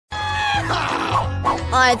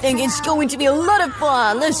I think it's going to be a lot of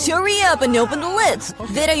fun. Let's hurry up and open the lids.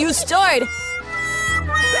 Vita, you start.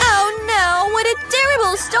 Oh no, what a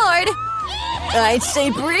terrible start. I'd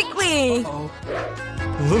say prickly.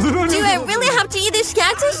 Do I really have to eat this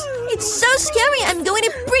cactus? It's so scary. I'm going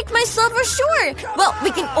to prick myself for sure. Well,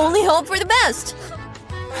 we can only hope for the best.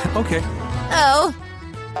 Okay. Oh.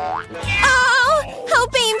 Oh, how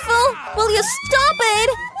painful. Will you stop it?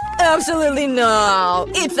 Absolutely no.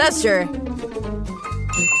 Eat faster.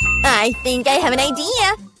 I think I have an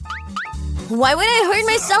idea. Why would I hurt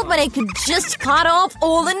myself when I could just cut off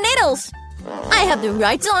all the needles? I have the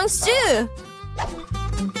right tongs too.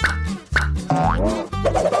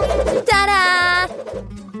 Ta-da!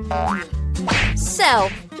 So,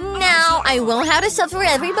 now I won't have to suffer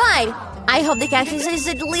every bite. I hope the cactus is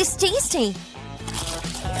at least tasty.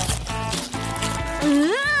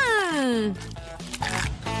 Mmm!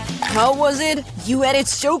 How was it? You ate it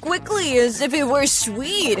so quickly, as if it were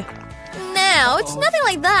sweet. No, it's nothing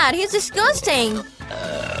like that. He's disgusting.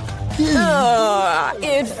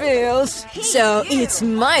 It feels. So it's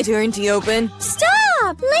my turn to open.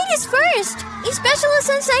 Stop! Ladies first! Especially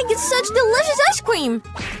since I get such delicious ice cream.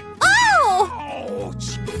 Oh!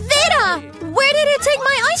 Vita! Where did you take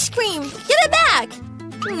my ice cream? Give it back!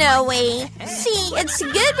 No way. See, it's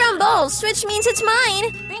good brown balls, which means it's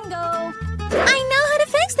mine. Bingo! I know how to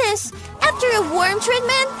fix this. After a warm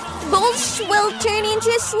treatment, balls will turn into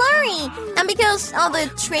a slurry. And because of the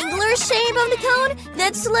triangular shape of the cone,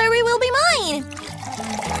 that slurry will be mine.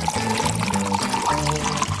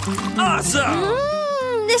 Awesome!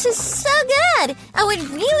 This is so good. I would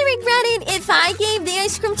really regret it if I gave the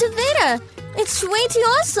ice cream to Vita. It's way too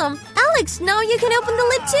awesome. Alex, now you can open the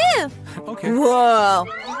lid too. Okay. Whoa.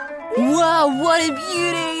 Wow, what a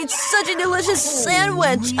beauty! It's such a delicious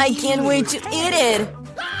sandwich! I can't wait to eat it!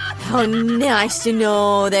 How nice to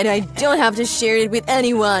know that I don't have to share it with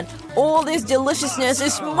anyone! All this deliciousness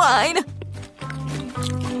is mine!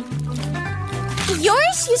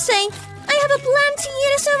 Yours, you say? I have a plan to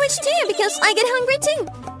eat a sandwich too because I get hungry too!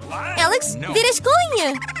 Alex, Vita's calling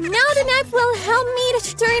you! Now the knife will help me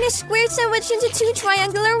to turn a square sandwich into 2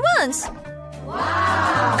 triangular ones!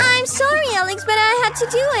 Wow. I'm sorry, Alex, but I had to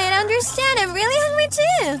do it. Understand, I'm really hungry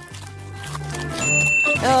too.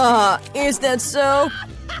 Is that so?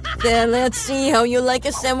 Then let's see how you like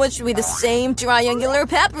a sandwich with the same triangular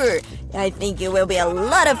pepper. I think it will be a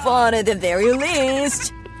lot of fun at the very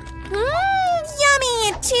least.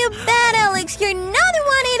 Yummy! Too bad, Alex. You're not the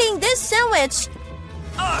one eating this sandwich.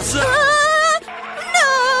 Awesome!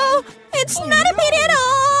 No! It's not a pity at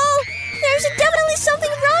all! There's definitely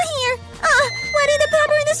something wrong here. Where did the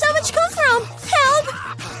pepper in the sandwich come from? Help!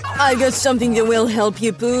 I got something that will help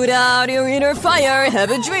you put out your inner fire. Have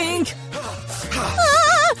a drink.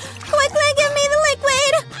 Quickly give me the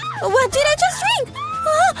liquid. What did I just drink?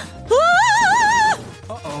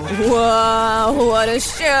 Wow, what a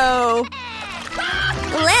show.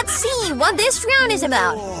 Let's see what this round is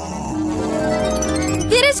about.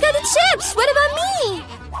 Vita's got the chips. What about me?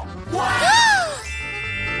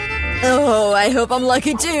 Oh, I hope I'm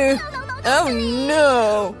lucky too. Oh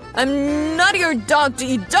no! I'm not your dog to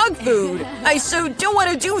eat dog food! I so don't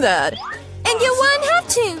want to do that! And you won't have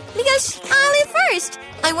to, because I'll eat first!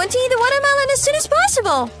 I want to eat the watermelon as soon as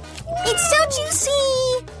possible! It's so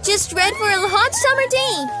juicy! Just right for a hot summer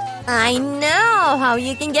day! I know how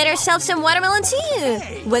you can get yourself some watermelon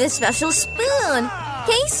too! With a special spoon!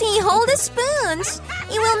 Casey, hold the spoons!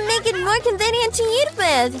 It will make it more convenient to eat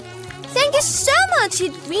with! Thank you so much!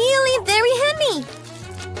 It's really very handy!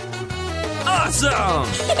 Awesome!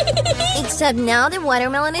 Except now the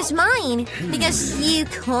watermelon is mine. Because you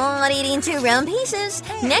cut it into round pieces.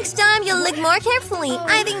 Next time you'll look more carefully.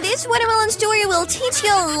 I think this watermelon story will teach you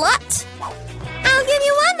a lot. I'll give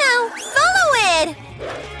you one now. Follow it!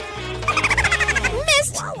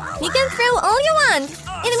 Missed! You can throw all you want.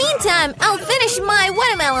 In the meantime, I'll finish my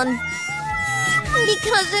watermelon.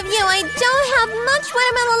 Because of you, I don't have much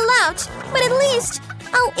watermelon left. But at least,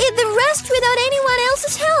 I'll eat the rest without anyone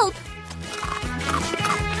else's help.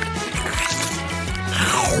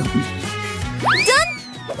 Done!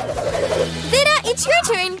 Vita, it's your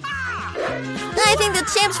turn! I think the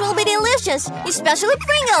chips will be delicious, especially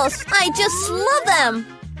Pringles! I just love them!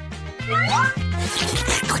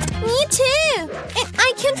 Me too! And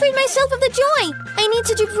I can't rid myself of the joy! I need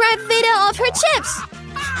to deprive Vita of her chips!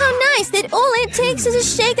 How nice that all it takes is a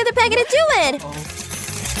shake of the packet to do it!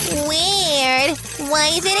 Weird! Why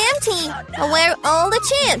is it empty? Where are all the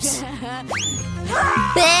chips?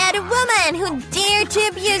 Bad woman who dared to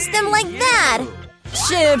abuse them like that!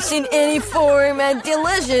 Chips in any form are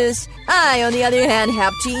delicious. I, on the other hand,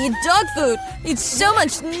 have to eat dog food. It's so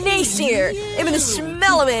much nastier. Even the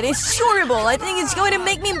smell of it is horrible. I think it's going to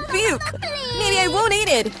make me puke. Maybe I won't eat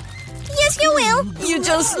it. Yes, you will. You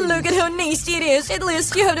just look at how nasty it is. At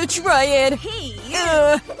least you have to try it.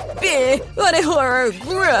 Bleh, what a horror.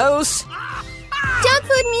 Gross. Dog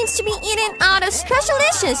food needs to be eaten out of special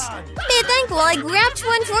dishes. Be thankful I grabbed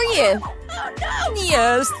one for you.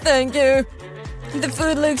 Yes, thank you. The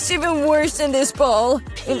food looks even worse than this bowl.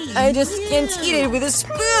 And I just can't eat it with a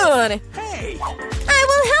spoon. I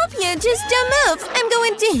will help you. Just don't move. I'm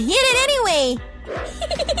going to hit it anyway.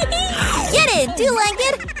 Get it? Do you like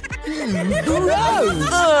it?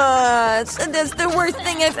 That's the worst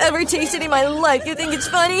thing I've ever tasted in my life. You think it's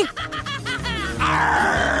funny?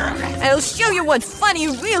 I'll show you what funny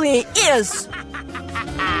really is.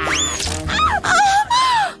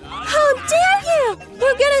 How dare you!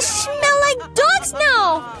 You're gonna smell like dogs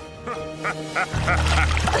now!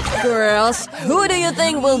 Girls, who do you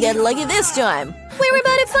think will get lucky this time? We're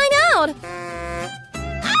about to find out!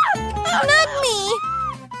 Not me!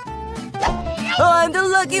 I'm the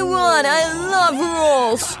lucky one! I love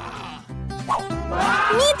rolls!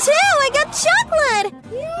 Me too! I got chocolate!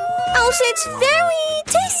 Also, it's very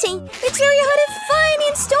tasty! It's very hard to find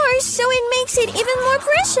in stores, so it makes it even more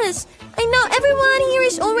precious! I know everyone here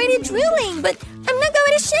is already drooling, but I'm not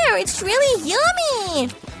going to share. It's really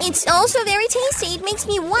yummy. It's also very tasty. It makes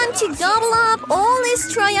me want to gobble up all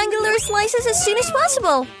these triangular slices as soon as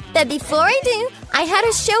possible. But before I do, I had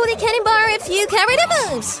to show the candy bar a few karate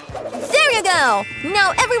moves. There you go.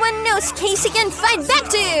 Now everyone knows Casey can fight back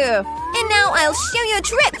too. And now I'll show you a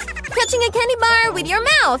trick. Catching a candy bar with your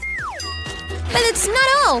mouth. But it's not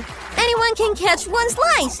all. Anyone can catch one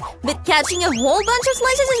slice, but catching a whole bunch of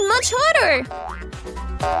slices is much harder.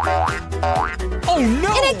 Oh no!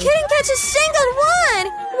 And I couldn't catch a single one!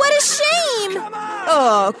 What a shame!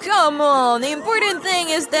 Oh, come on. The important thing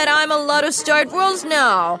is that I'm allowed to start rolls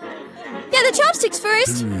now. Yeah, the chopsticks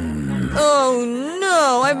first. Oh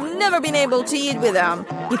no, I've never been able to eat with them.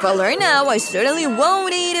 If I learn now, I certainly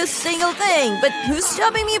won't eat a single thing. But who's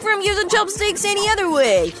stopping me from using chopsticks any other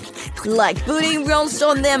way? Like putting rolls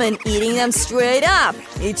on them and eating them straight up.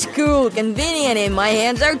 It's cool, convenient, and my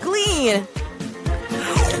hands are clean.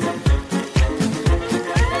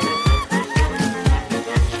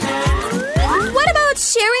 What about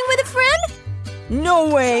sharing with a friend? No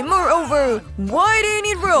way! Moreover, why do you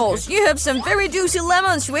need rolls? You have some very juicy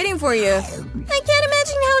lemons waiting for you. I can't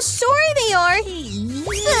imagine how sorry they are.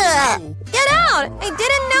 Ugh. Get out! I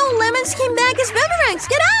didn't know lemons came back as boomerangs.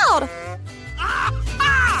 Get out!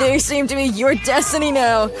 They seem to be your destiny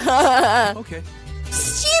now. Okay.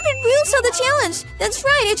 Stupid rules of the challenge. That's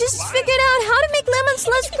right, I just figured out how to make lemons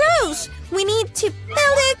less gross. We need to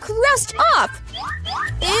peel the crust off.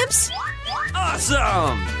 Oops.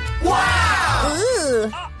 Awesome!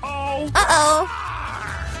 Ooh. Uh-oh.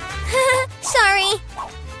 Sorry.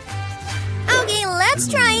 Okay, let's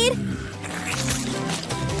try it.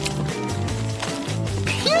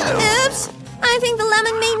 Oops. I think the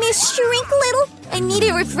lemon made me shrink a little. I need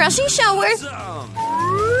a refreshing shower. Awesome!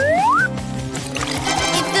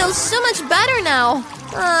 It feels so much better now.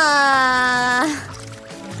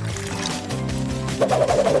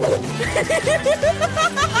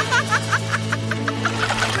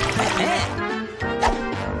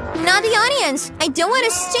 Not the audience. I don't want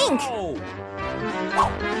to stink.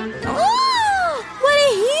 Oh, what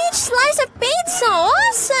a huge slice of pizza.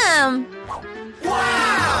 Awesome.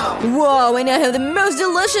 Whoa, and I have the most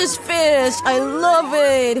delicious fish. I love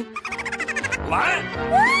it. What?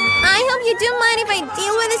 I hope you don't mind if I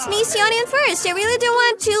deal with this nasty onion first. I really don't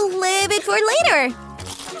want to leave it for later.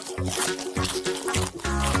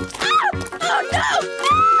 Oh no!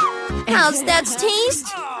 How's that taste?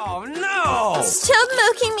 Oh no! Stop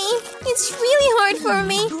mocking me. It's really hard for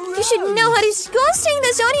me. You should know how disgusting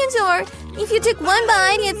those onions are. If you took one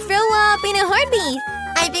bite, you'd throw up in a heartbeat.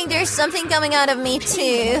 I think there's something coming out of me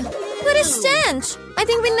too. What a stench! I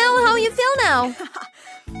think we know how you feel now.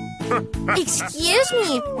 Excuse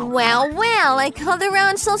me. Well, I called the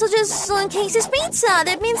round sausages on Casey's pizza.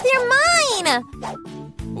 That means they're mine.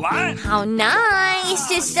 What? How nice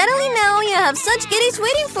to suddenly know you have such goodies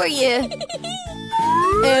waiting for you.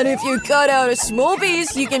 And if you cut out a small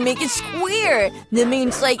piece, you can make it square. That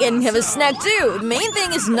means I can have a snack too. The main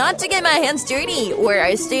thing is not to get my hands dirty, or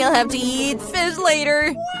I still have to eat fish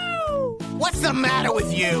later. What's the matter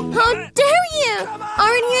with you? How dare you!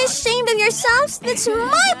 Aren't you ashamed of yourselves? That's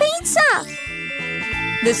my pizza!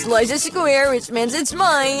 The slice is square, which means it's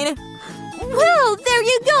mine. Well, there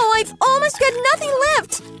you go. I've almost got nothing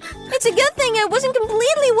left. It's a good thing I wasn't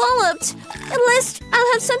completely walloped. At least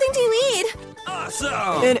I'll have something to eat.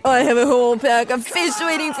 Awesome! And I have a whole pack of fish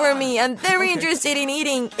waiting for me. I'm very interested in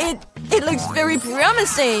eating. It looks very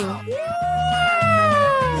promising.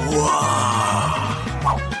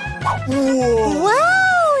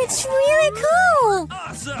 Wow, it's really cool.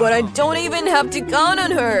 Awesome! But I don't even have to count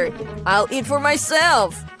on her. I'll eat for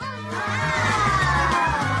myself.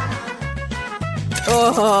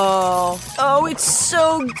 Oh, it's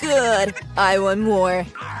so good. I want more.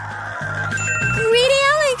 Greedy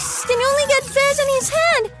Alex can only get fish in his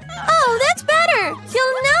hand. Oh, that's better.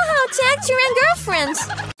 He'll know how to act around girlfriends.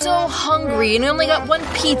 So hungry and I only got one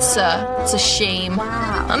pizza. It's a shame.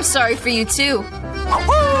 I'm sorry for you too.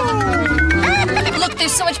 Look,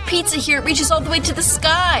 there's so much pizza here it reaches all the way to the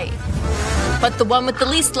sky. But the one with the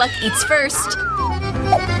least luck eats first.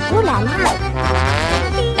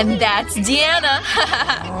 And that's Deanna.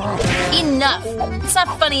 Enough. It's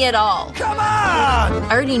not funny at all. Come on! I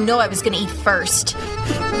already know I was gonna eat first.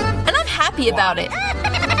 And I'm happy about it.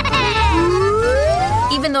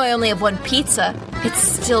 Even though I only have one pizza, it's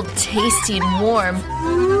still tasty and warm.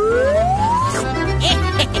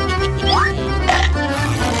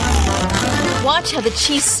 Watch how the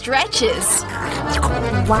cheese stretches.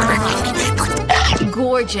 Wow.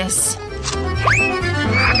 Gorgeous.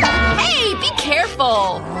 Hey, be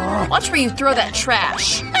careful! Watch where you throw that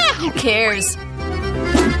trash. Who cares?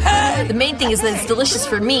 The main thing is that it's delicious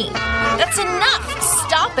for me. That's enough!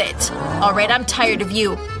 Stop it! Alright, I'm tired of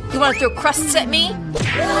you. You want to throw crusts at me?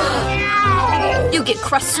 You get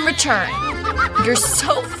crusts in return. You're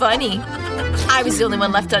so funny. I was the only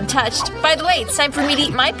one left untouched. By the way, it's time for me to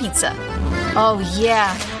eat my pizza. Oh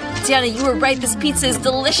yeah. Deanna, you were right. This pizza is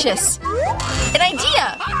delicious. An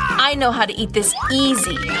idea! I know how to eat this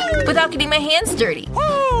easy, without getting my hands dirty.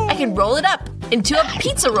 I can roll it up into a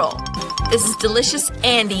pizza roll. This is delicious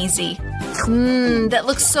and easy. That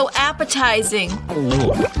looks so appetizing.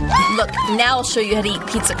 Look, now I'll show you how to eat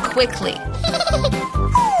pizza quickly.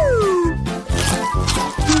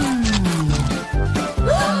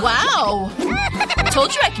 Wow!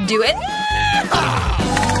 Told you I could do it.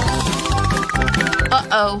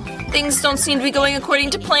 Uh-oh. Things don't seem to be going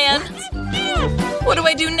according to plan. What do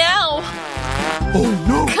I do now? Oh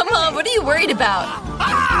no! Come on, what are you worried about?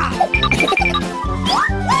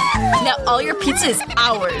 Now all your pizza is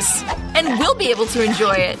ours, and we'll be able to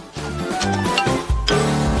enjoy it.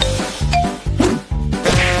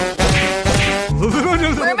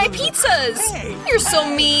 Where are my pizzas? You're so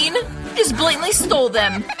mean. You just blatantly stole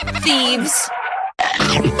them. Thieves.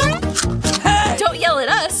 Don't yell at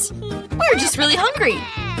us. We're just really hungry.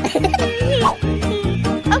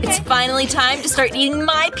 It's finally time to start eating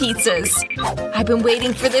my pizzas. I've been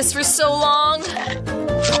waiting for this for so long.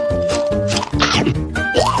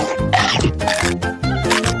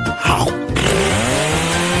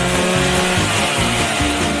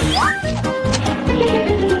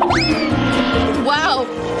 Wow,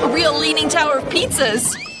 a real leaning tower of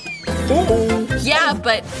pizzas. Yeah,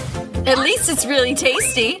 but at least it's really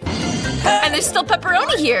tasty. And there's still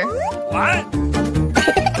pepperoni here. What?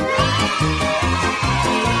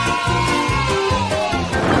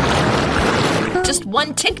 Just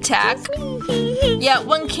one Tic Tac? Yeah,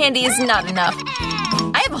 one candy is not enough.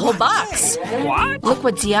 I have a whole box. What? Look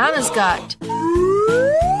what Deanna's got.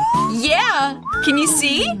 Yeah! Can you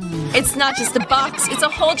see? It's not just a box, it's a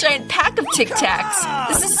whole giant pack of Tic Tacs.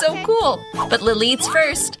 This is so cool. But Lily eats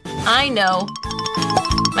first. I know.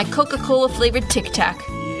 My Coca-Cola flavored Tic Tac.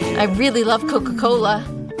 I really love Coca-Cola.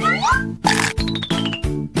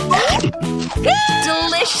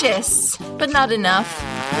 Delicious! But not enough.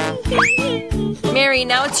 Mary,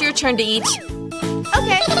 now it's your turn to eat.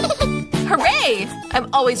 Okay. Hooray! I'm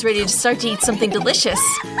always ready to start to eat something delicious.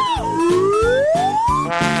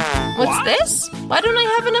 What's this? Why don't I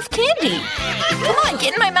have enough candy? Come on,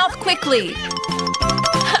 get in my mouth quickly.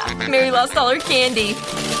 Mary lost all her candy.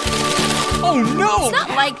 Oh no! It's not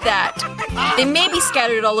like that. They may be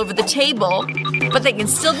scattered all over the table, but they can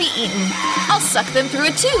still be eaten. I'll suck them through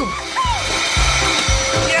a tube.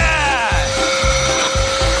 Yeah!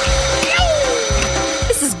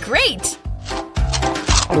 This is great.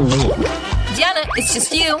 Deanna, it's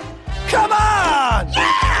just you. Come on!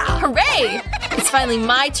 Hooray! It's finally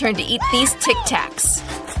my turn to eat these Tic Tacs.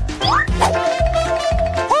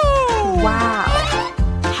 Wow.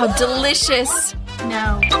 How delicious.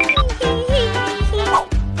 No.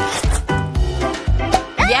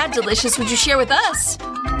 Yeah, delicious. Would you share with us?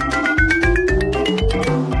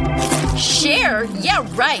 Share? Yeah,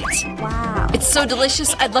 right. Wow. It's so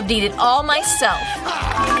delicious, I'd love to eat it all myself.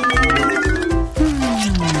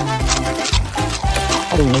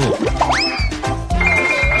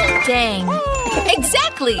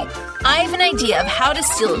 quickly. I have an idea of how to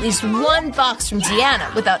steal at least one box from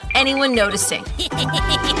Deanna without anyone noticing.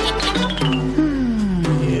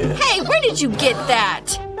 Hey, where did you get that?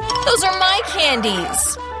 Those are my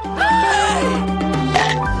candies.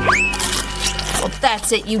 Well,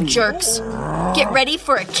 that's it, you jerks. Get ready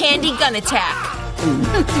for a candy gun attack.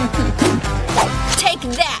 Take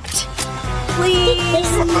that. Please.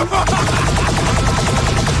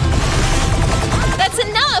 That's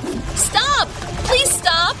enough! Stop! Please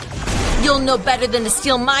stop! You'll know better than to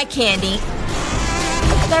steal my candy.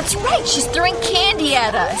 That's right, she's throwing candy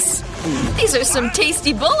at us. These are some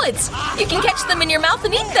tasty bullets. You can catch them in your mouth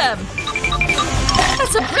and eat them.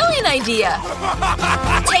 That's a brilliant idea.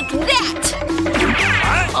 Take that!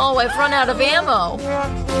 Oh, I've run out of ammo.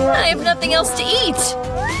 I have nothing else to eat.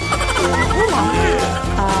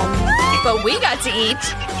 But we got to eat.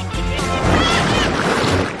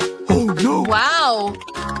 Oh no! Wow!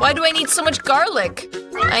 Why do I need so much garlic?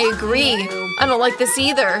 I agree. I don't like this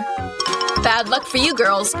either. Bad luck for you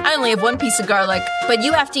girls. I only have one piece of garlic, but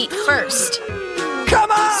you have to eat first. Come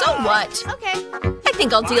on! So what? Okay. I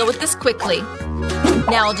think I'll deal with this quickly.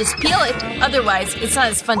 Now I'll just peel it, otherwise it's not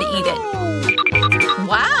as fun to eat it.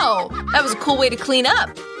 Wow! That was a cool way to clean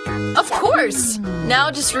up. Of course! Now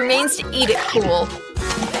it just remains to eat it cool.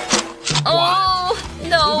 Oh,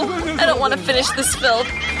 no! I don't want to finish this filth.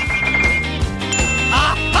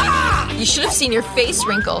 You should have seen your face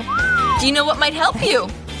wrinkle. Do you know what might help you?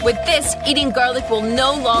 With this, eating garlic will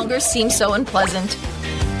no longer seem so unpleasant.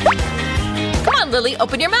 Come on, Lily,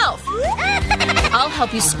 open your mouth. I'll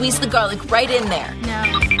help you squeeze the garlic right in there.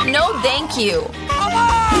 No, thank you.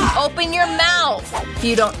 Open your mouth. If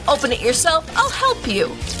you don't open it yourself, I'll help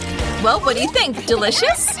you. Well, what do you think?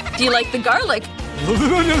 Delicious? Do you like the garlic?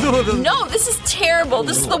 No, this is terrible.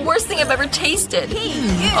 This is the worst thing I've ever tasted.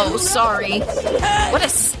 Oh, sorry. What a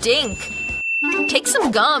stink. Take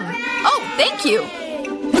some gum. Oh, thank you.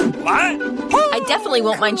 What? I definitely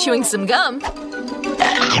won't mind chewing some gum.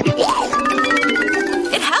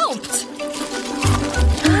 It helped.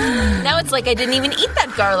 Now it's like I didn't even eat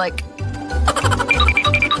that garlic.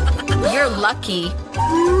 You're lucky.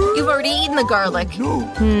 You've already eaten the garlic.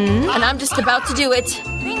 And I'm just about to do it.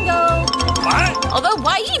 Bingo. What? Although,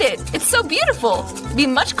 why eat it? It's so beautiful. It'd be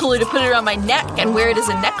much cooler to put it around my neck and wear it as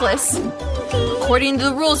a necklace. According to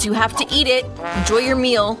the rules, you have to eat it. Enjoy your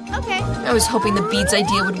meal. Okay. I was hoping the beads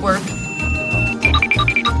idea would work.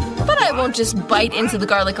 But I won't just bite into the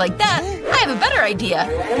garlic like that. I have a better idea.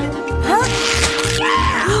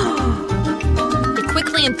 To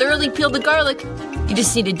quickly and thoroughly peel the garlic, you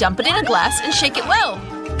just need to dump it in a glass and shake it well.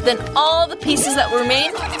 Then all the pieces that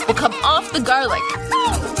remain will come off the garlic.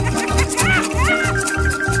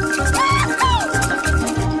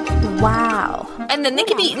 Wow. And then they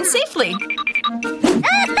can be eaten safely.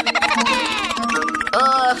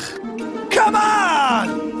 Ugh. Come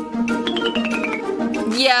on!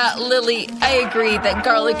 Yeah, Lily, I agree that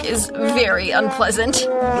garlic is very unpleasant.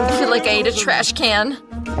 I feel like I ate a trash can.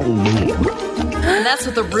 And that's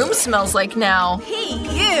what the room smells like now. Hey,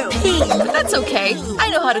 you! But that's okay. I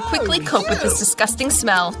know how to quickly cope with this disgusting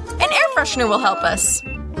smell. An air freshener will help us.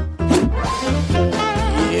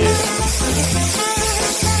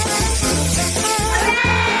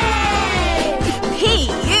 Hey,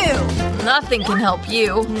 you! Nothing can help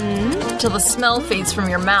you. Till the smell fades from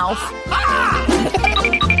your mouth.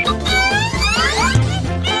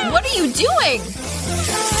 What are you doing?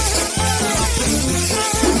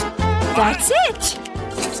 That's it!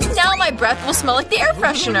 Now my breath will smell like the air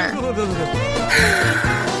freshener.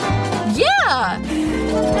 Yeah!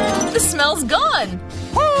 The smell's gone.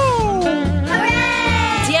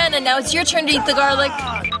 Deanna, now it's your turn to eat the garlic.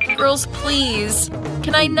 Girls, please.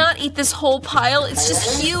 Can I not eat this whole pile? It's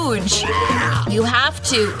just huge. You have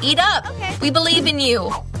to. Eat up. We believe in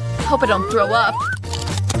you. Hope I don't throw up.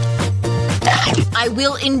 I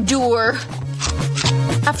will endure.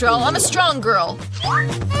 After all, I'm a strong girl.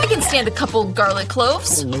 I can stand a couple garlic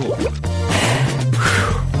cloves.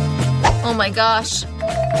 Oh my gosh.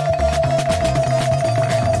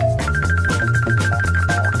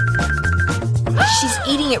 She's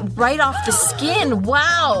eating it right off the skin.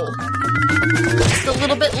 Wow. Just a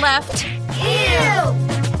little bit left.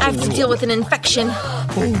 I have to deal with an infection.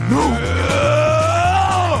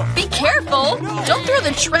 Be careful! Don't throw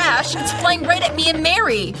the trash. It's flying right at me and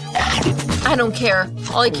Mary. I don't care.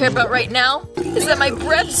 All I care about right now is that my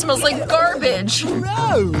breath smells like garbage.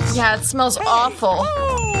 Yeah, it smells awful.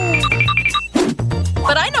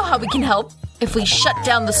 But I know how we can help. If we shut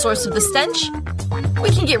down the source of the stench, we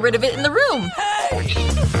can get rid of it in the room.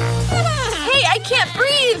 Hey, I can't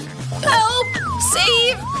breathe! Help!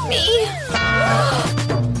 Save me!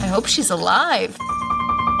 I hope she's alive.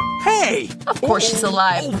 Hey! Of course she's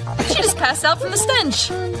alive. She just passed out from the stench.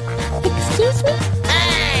 Excuse me?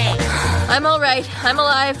 I'm all right. I'm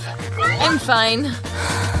alive. I'm fine.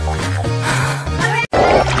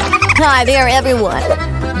 Hi there, everyone.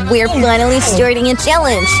 We're finally starting a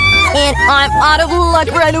challenge. And I'm out of luck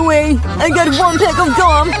right away. I got one pack of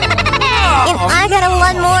gum. And I got a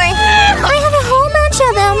lot more. I have a whole bunch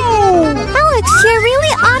of them. Alex, you're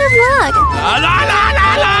really out of luck.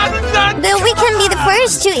 Though we can be the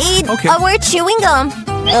first to eat our chewing gum.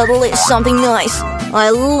 At least something nice. I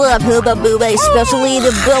love Hubba Booba, especially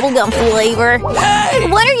the bubblegum flavor. Hey!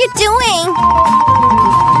 What are you doing?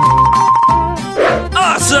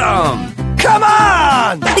 Awesome! Come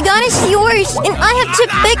on! The gun is yours, and I have to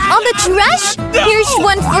pick up the trash? Here's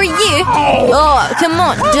one for you. Oh, come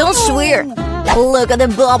on, don't swear. Look at the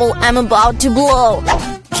bubble I'm about to blow.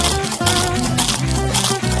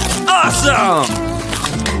 Awesome!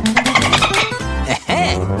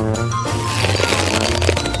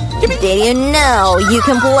 Did you know you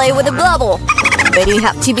can play with a bubble? But you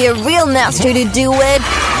have to be a real master to do it.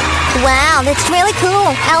 Wow, that's really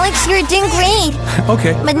cool. Alex, you're doing great.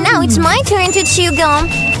 Okay. But now it's my turn to chew gum.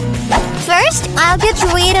 First, I'll get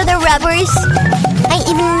rid of the rubbers. I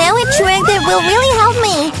even know a trick that will really help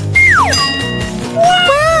me.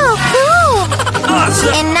 Wow, cool!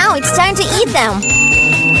 Awesome! And now it's time to eat them.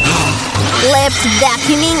 Lips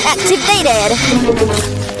vacuuming activated.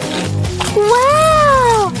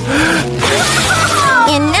 Wow!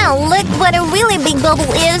 And now look what a really big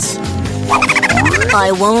bubble is.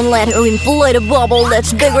 I won't let her inflate a bubble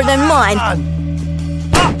that's bigger than mine.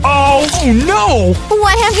 Oh no!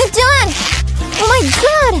 What have you done? Oh my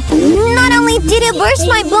god! Not only did it burst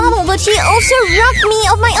my bubble, but she also robbed me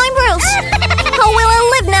of my eyebrows! How will I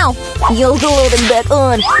live now? You'll glue them back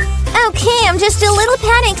on. Okay, I'm just a little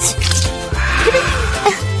panicked.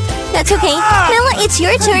 That's okay. Mela, it's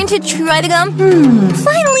your turn to try the gum.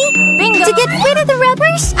 Finally! Bingo! To get rid of the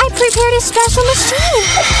rubbers, I prepared a special machine.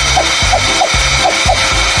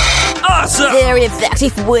 Awesome! Very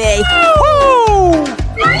effective way. Woo!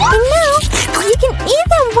 And now, you can eat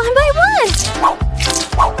them one by one.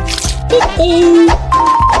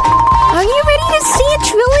 Are you ready to see a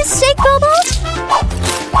truly sick bubble?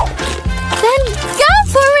 Then go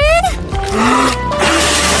for it!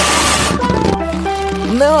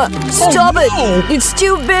 Mela, stop no. it! It's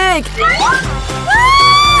too big!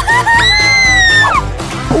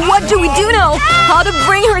 What do we do now? How to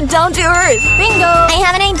bring her down to earth? Bingo! I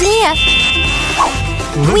have an idea.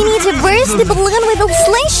 We need to burst the balloon with a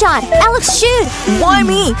slingshot. Alex, shoot! Why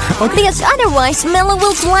me? Because otherwise, Mela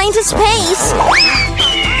will fly into space.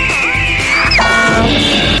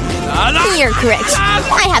 You're correct.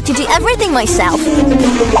 I have to do everything myself.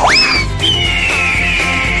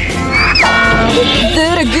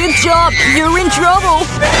 Did a good job! You're in trouble!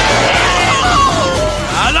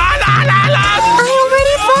 I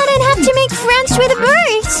already thought I'd have to make friends with the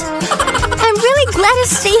birds. I'm really glad to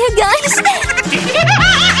see you guys.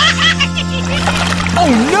 Oh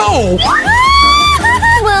no!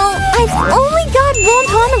 Well, I've only got one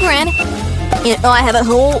pomegranate. And I have a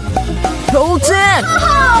whole 10!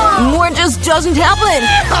 More just doesn't happen!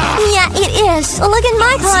 Yeah, it is. Look at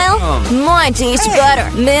my pile. Mine tastes better.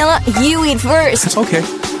 Mela, you eat first. Okay.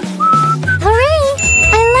 Hooray!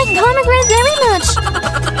 I like pomegranate very much.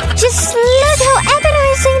 Just look how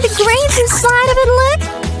appetizing the grains inside of it look.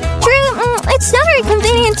 True, it's not very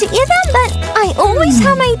convenient to eat them, but I always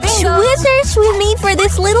have my tweezers with me for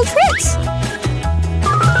these little tricks.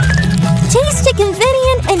 Tasty,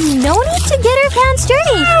 convenient, and no need to get our pants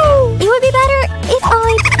dirty. It would be better if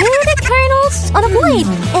I peel the kernels on a plate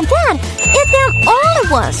and then eat them all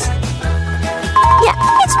at once. Yeah,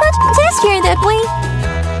 it's much tastier that way.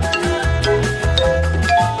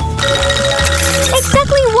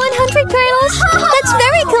 Exactly 100 kernels. That's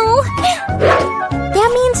very cool. That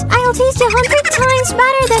means I'll taste 100 times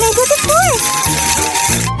better than I did before.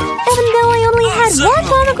 Even though I only had one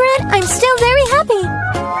pomegranate, I'm still very happy.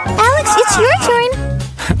 Alex, it's your turn.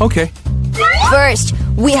 Okay. First,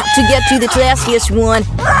 we have to get to the tastiest one.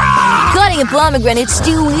 Cutting a pomegranate's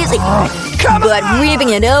too easy. But ripping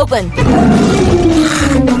it open.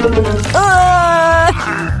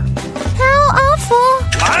 How awful.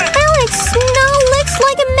 Alex now looks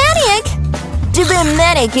like a maniac. To be a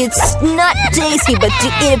manic, it's not tasty, but to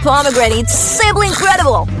eat a pomegranate, it's simply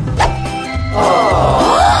incredible.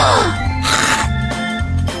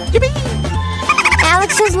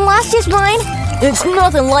 Alex has lost his mind. It's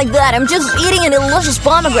nothing like that. I'm just eating a delicious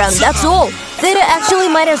pomegranate, that's all. Theta actually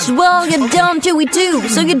might as well get down to it too,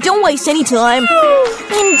 so you don't waste any time.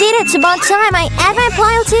 Indeed, it's about time I add my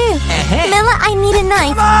pile too. Mela, I need a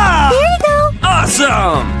knife. Here you go.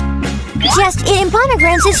 Awesome! Just eating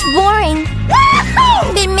pomegranates is boring.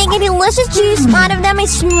 But making delicious juice out of them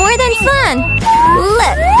is more than fun.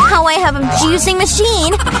 Look how I have a juicing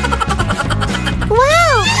machine.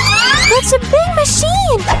 Wow, that's a big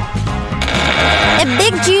machine. A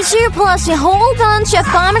big juicer plus a whole bunch of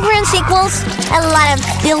pomegranates equals a lot of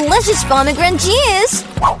delicious pomegranate juice.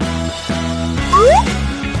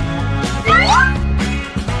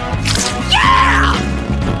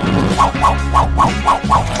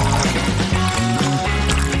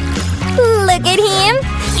 Look at him.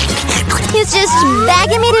 He's just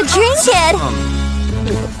begging me to drink it.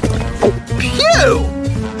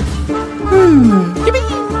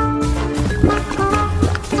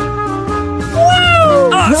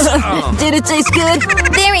 Did it taste good?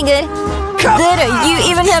 Very good. Better, you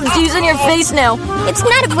even have juice on your face now. It's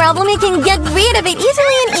not a problem. You can get rid of it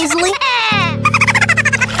easily and easily.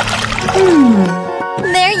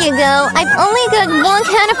 There you go. I've only got 1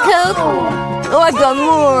 can of Coke. Oh, I've got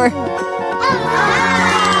more.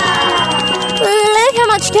 Look how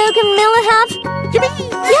much Coke and Mila have.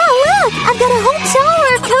 Yeah, look. I've got a whole tower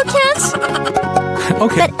of Coke cans.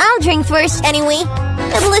 Okay. But I'll drink first anyway.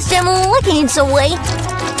 At least I'm licking it away.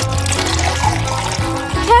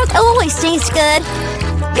 Coke always tastes good.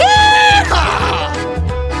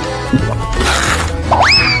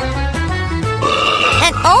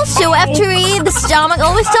 And also, after you eat, the stomach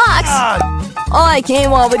always talks. I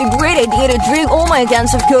came up with a great idea to drink all my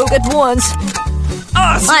cans of Coke at once.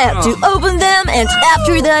 I have to open them, and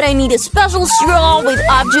after that I need a special straw which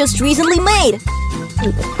I've just recently made.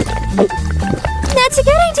 That's a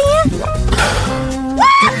good idea.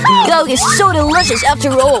 Coke is so delicious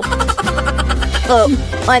after all. Oh,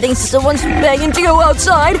 I think someone's begging to go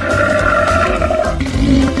outside.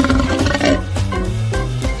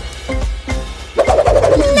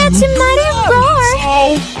 That's a mighty roar.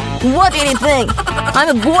 What did you think? I'm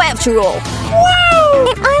a boy after all.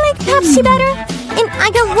 And I like Pepsi better. And I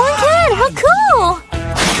got 1 can. How cool!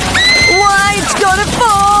 Why, it's gonna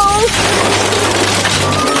fall!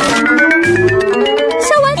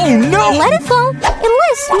 So what? Oh, no! Let it fall. At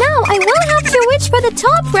least now I won't have to reach for the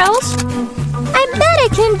top rows. I bet I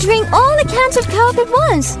can drink all the cans of Coke at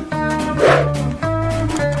once.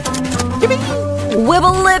 We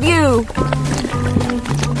believe you!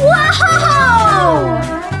 Wow!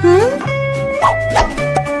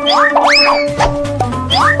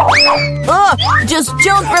 Oh, just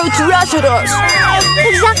don't throw trash at us!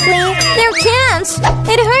 Exactly. They're cans.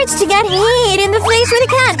 It hurts to get hit in the face with a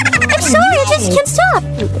can. I'm sorry, I just can't stop.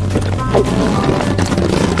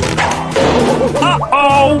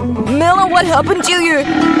 Uh-oh! Mila, what happened to you?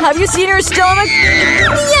 Have you seen her stomach?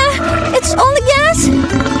 Yeah, it's all the gas.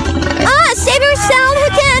 Ah, save yourself, who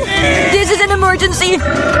can? This is an emergency!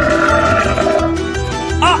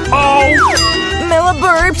 Uh-oh! Mila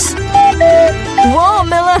burps! Whoa,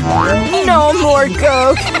 Mila! No more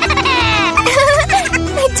Coke!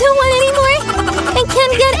 I don't want any more. I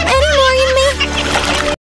can't get any